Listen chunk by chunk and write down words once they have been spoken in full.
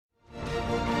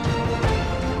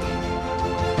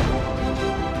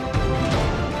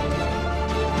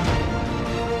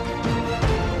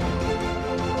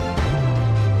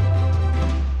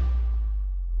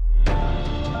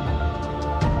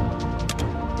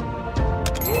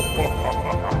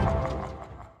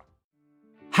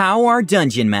How our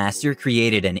dungeon master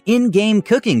created an in-game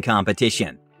cooking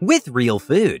competition with real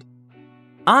food.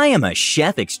 I am a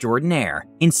chef extraordinaire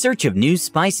in search of new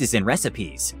spices and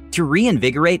recipes to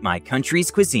reinvigorate my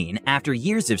country's cuisine after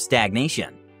years of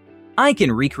stagnation. I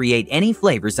can recreate any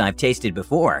flavors I've tasted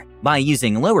before by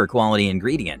using lower quality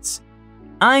ingredients.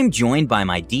 I'm joined by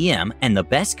my DM and the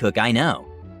best cook I know.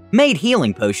 Made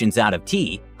healing potions out of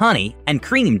tea, honey, and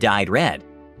cream dyed red.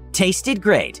 Tasted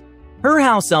great. Her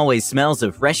house always smells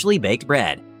of freshly baked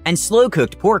bread and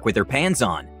slow-cooked pork with her pans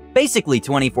on, basically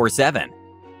 24/7.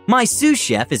 My sous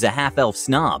chef is a half-elf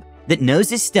snob that knows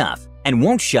his stuff and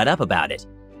won't shut up about it.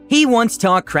 He once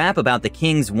talked crap about the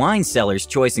king's wine cellar's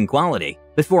choice and quality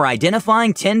before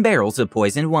identifying 10 barrels of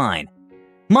poisoned wine.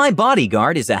 My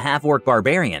bodyguard is a half-orc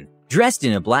barbarian dressed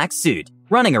in a black suit,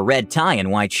 running a red tie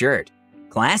and white shirt.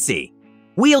 Classy.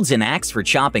 Wields an axe for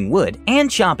chopping wood and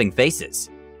chopping faces.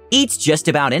 Eats just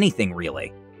about anything,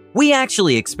 really. We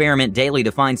actually experiment daily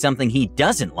to find something he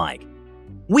doesn't like.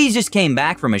 We just came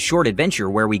back from a short adventure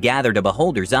where we gathered a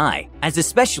beholder's eye as a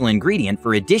special ingredient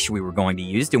for a dish we were going to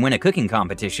use to win a cooking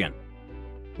competition.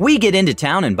 We get into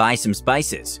town and buy some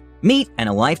spices, meat, and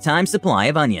a lifetime supply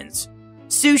of onions.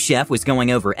 Sous Chef was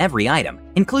going over every item,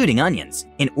 including onions,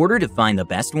 in order to find the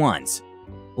best ones.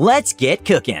 Let's get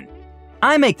cooking.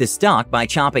 I make the stock by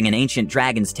chopping an ancient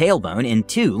dragon's tailbone in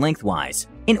two lengthwise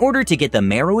in order to get the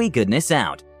marrowy goodness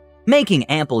out, making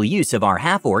ample use of our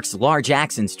half-orc's large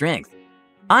axe and strength.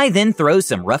 I then throw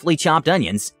some roughly chopped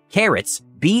onions, carrots,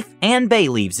 beef, and bay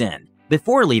leaves in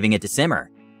before leaving it to simmer.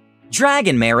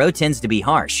 Dragon marrow tends to be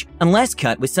harsh unless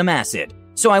cut with some acid,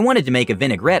 so I wanted to make a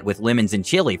vinaigrette with lemons and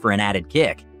chili for an added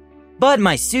kick. But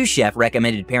my sous chef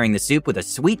recommended pairing the soup with a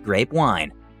sweet grape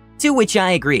wine, to which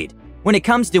I agreed. When it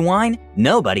comes to wine,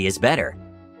 nobody is better.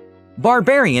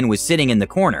 Barbarian was sitting in the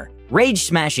corner,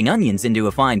 rage-smashing onions into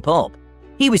a fine pulp.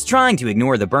 He was trying to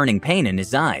ignore the burning pain in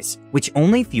his eyes, which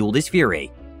only fueled his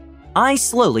fury. I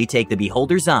slowly take the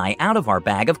beholder's eye out of our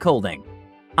bag of colding.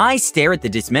 I stare at the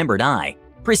dismembered eye,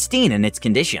 pristine in its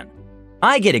condition.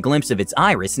 I get a glimpse of its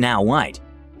iris, now white.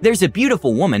 There's a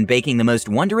beautiful woman baking the most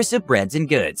wondrous of breads and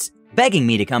goods, begging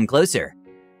me to come closer.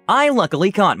 I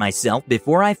luckily caught myself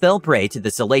before I fell prey to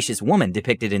the salacious woman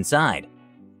depicted inside.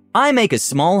 I make a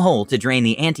small hole to drain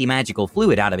the anti-magical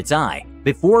fluid out of its eye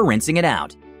before rinsing it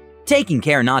out, taking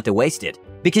care not to waste it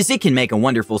because it can make a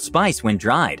wonderful spice when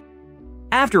dried.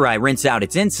 After I rinse out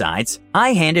its insides,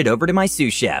 I hand it over to my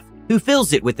sous chef, who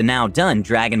fills it with the now done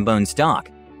dragon bone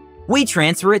stock. We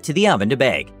transfer it to the oven to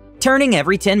bake, turning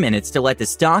every 10 minutes to let the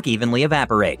stock evenly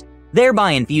evaporate,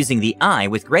 thereby infusing the eye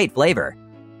with great flavor.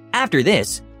 After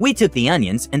this, we took the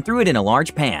onions and threw it in a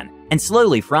large pan and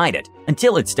slowly fried it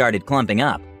until it started clumping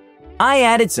up. I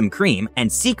added some cream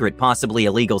and secret, possibly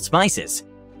illegal spices,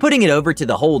 putting it over to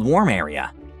the hold warm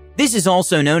area. This is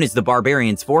also known as the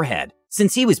barbarian's forehead,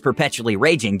 since he was perpetually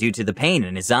raging due to the pain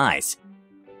in his eyes.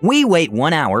 We wait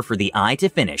 1 hour for the eye to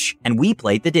finish, and we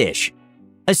plate the dish.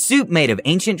 A soup made of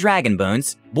ancient dragon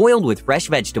bones, boiled with fresh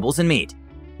vegetables and meat,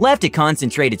 left to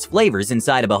concentrate its flavors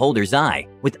inside a beholder's eye,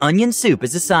 with onion soup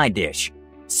as a side dish,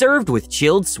 served with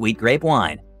chilled sweet grape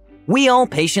wine. We all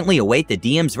patiently await the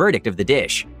DM's verdict of the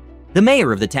dish. The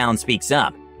mayor of the town speaks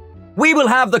up. We will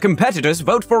have the competitors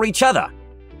vote for each other.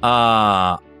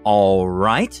 All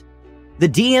right. The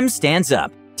DM stands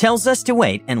up, tells us to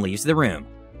wait, and leaves the room.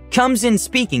 Comes in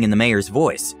speaking in the mayor's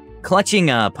voice, clutching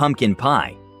a pumpkin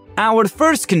pie. Our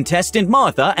first contestant,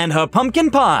 Martha, and her pumpkin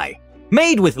pie,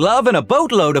 made with love and a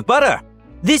boatload of butter.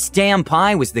 This damn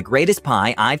pie was the greatest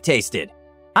pie I've tasted.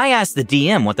 I asked the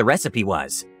DM what the recipe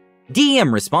was.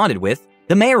 DM responded with,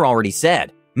 the mayor already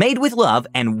said, made with love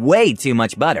and way too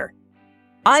much butter.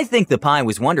 I think the pie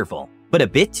was wonderful, but a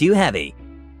bit too heavy.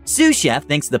 Sous Chef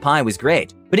thinks the pie was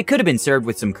great, but it could have been served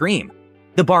with some cream.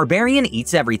 The barbarian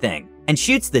eats everything and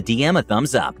shoots the DM a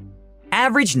thumbs up.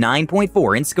 Average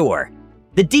 9.4 in score.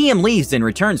 The DM leaves and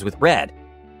returns with bread.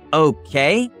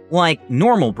 Okay, like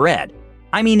normal bread.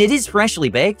 I mean, it is freshly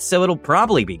baked, so it'll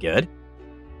probably be good.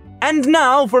 And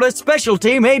now for a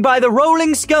specialty made by the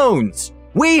Rolling Scones.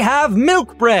 We have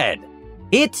milk bread.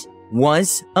 It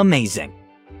was amazing.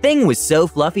 Thing was so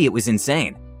fluffy it was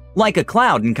insane. Like a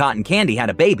cloud and cotton candy had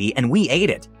a baby and we ate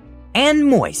it. And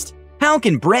moist. How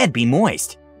can bread be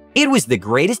moist? It was the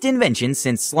greatest invention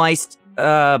since sliced,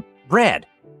 bread.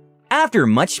 After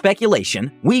much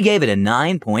speculation, we gave it a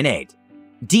 9.8.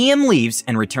 DM leaves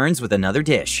and returns with another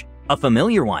dish, a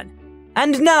familiar one.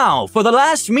 And now for the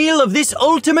last meal of this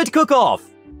ultimate cook-off,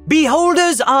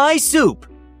 Beholder's Eye Soup.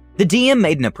 The DM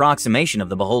made an approximation of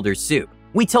the Beholder's soup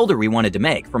we told her we wanted to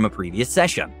make from a previous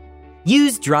session.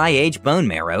 Use dry-aged bone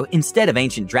marrow instead of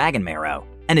ancient dragon marrow,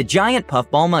 and a giant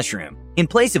puffball mushroom in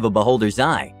place of a beholder's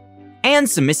eye, and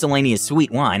some miscellaneous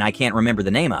sweet wine I can't remember the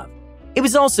name of. It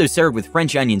was also served with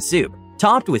French onion soup,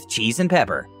 topped with cheese and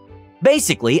pepper.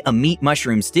 Basically, a meat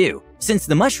mushroom stew, since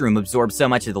the mushroom absorbs so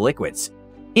much of the liquids.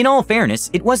 In all fairness,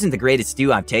 it wasn't the greatest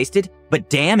stew I've tasted, but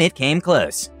damn, it came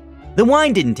close. The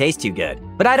wine didn't taste too good,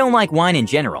 but I don't like wine in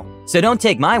general, so don't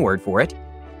take my word for it.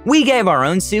 We gave our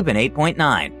own soup an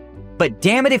 8.9. But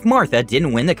damn it if Martha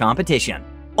didn't win the competition.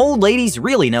 Old ladies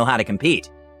really know how to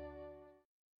compete.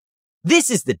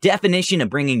 This is the definition of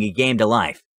bringing a game to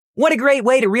life. What a great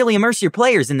way to really immerse your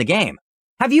players in the game.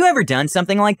 Have you ever done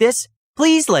something like this?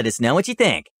 Please let us know what you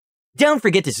think. Don't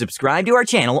forget to subscribe to our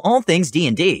channel, All Things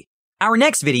D&D. Our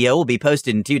next video will be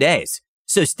posted in 2 days,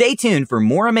 so stay tuned for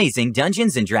more amazing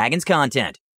Dungeons & Dragons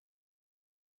content.